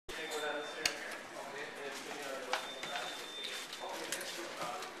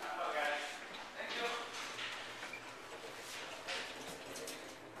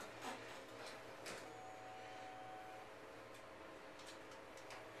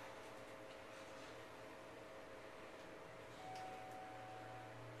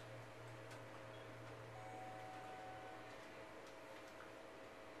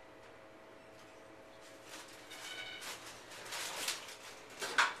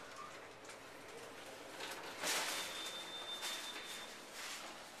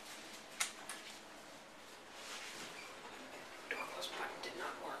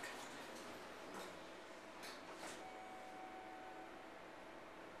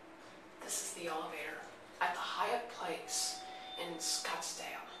the elevator at the Hyatt Place in Scottsdale.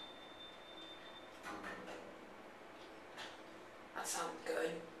 That sounds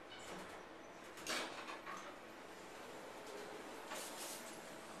good.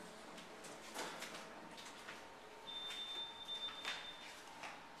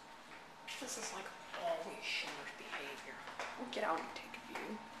 This is like always Schindler's behavior. We'll get out and take a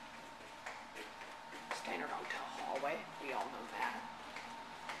view. Standard hotel hallway, we all know that.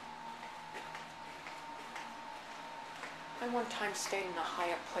 I one time stayed in the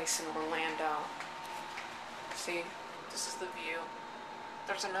Hyatt Place in Orlando. See, this is the view.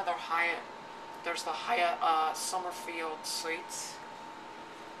 There's another Hyatt. There's the Hyatt Summerfield Suites.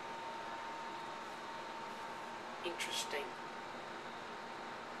 Interesting.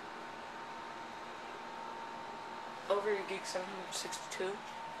 Elevator Geek 762.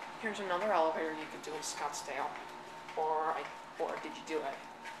 Here's another elevator you could do in Scottsdale. Or did you do it?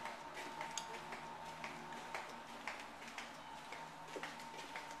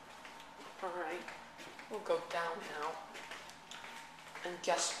 Alright, we'll go down now. And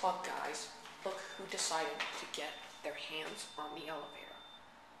guess what, guys? Look who decided to get their hands on the elevator.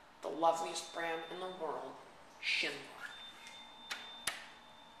 The loveliest brand in the world, Schindler.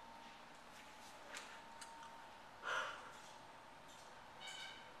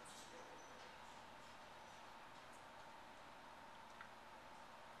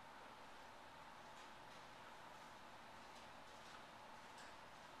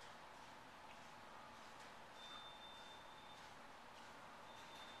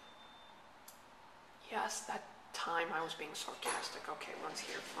 Yes, that time I was being sarcastic. Okay, one's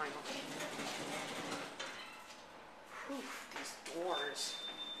here finally. Whew, these doors.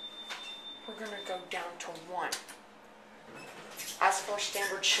 We're gonna go down to 1. As for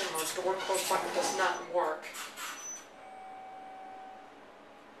standard Schindler, door close button does not work.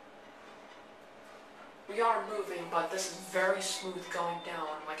 We are moving, but this is very smooth going down,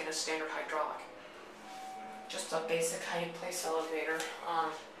 like in a standard hydraulic. Just a basic Hyatt Place elevator.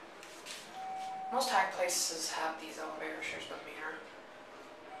 Most Hyatt Places have these elevators. Here's the mirror.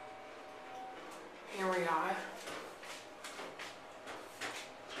 Here we are.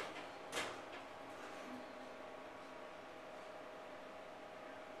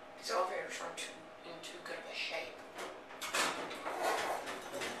 These elevators aren't in too good of a shape.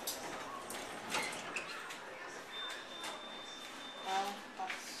 Well,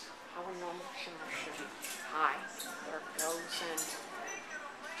 that's how a normal Schindler should be. Hi, there it goes, and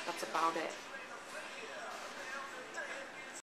that's about it.